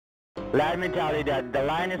Let me tell you that the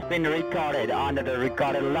line has been recorded under the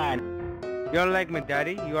recorded line. You're like my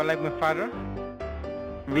daddy? You are like my father?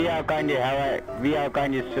 We are going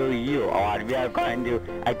to sue you, or we are going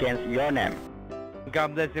to against your name.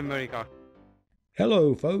 God bless America.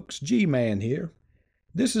 Hello folks, G-Man here.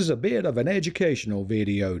 This is a bit of an educational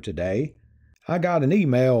video today. I got an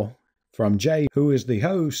email from Jay, who is the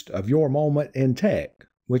host of Your Moment in Tech,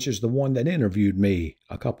 which is the one that interviewed me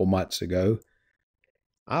a couple months ago.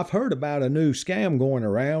 I've heard about a new scam going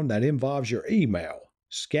around that involves your email.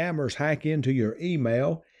 Scammers hack into your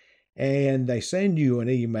email and they send you an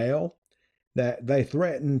email that they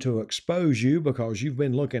threaten to expose you because you've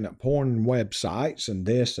been looking at porn websites and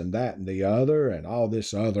this and that and the other and all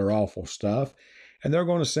this other awful stuff. And they're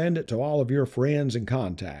going to send it to all of your friends and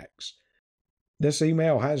contacts. This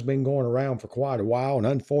email has been going around for quite a while, and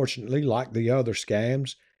unfortunately, like the other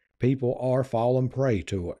scams, people are falling prey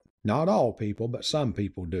to it. Not all people, but some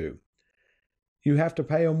people do. You have to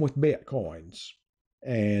pay them with Bitcoins,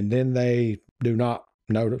 and then they do not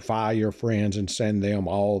notify your friends and send them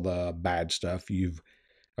all the bad stuff you've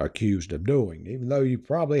accused of doing, even though you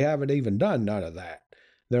probably haven't even done none of that.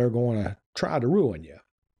 They're going to try to ruin you.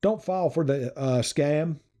 Don't fall for the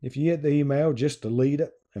scam. If you get the email, just delete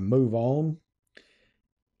it and move on.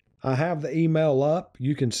 I have the email up.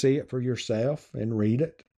 You can see it for yourself and read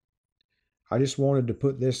it. I just wanted to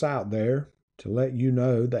put this out there to let you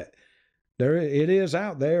know that it is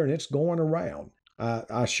out there and it's going around.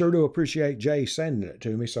 I sure do appreciate Jay sending it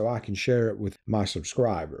to me so I can share it with my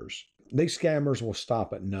subscribers. These scammers will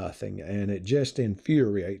stop at nothing, and it just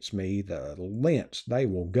infuriates me the lengths they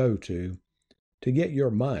will go to get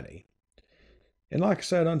your money. And like I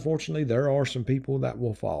said, unfortunately, there are some people that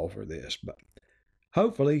will fall for this, but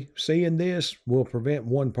hopefully seeing this will prevent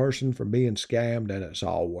one person from being scammed, and it's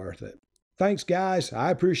all worth it. Thanks, guys. I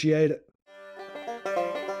appreciate it.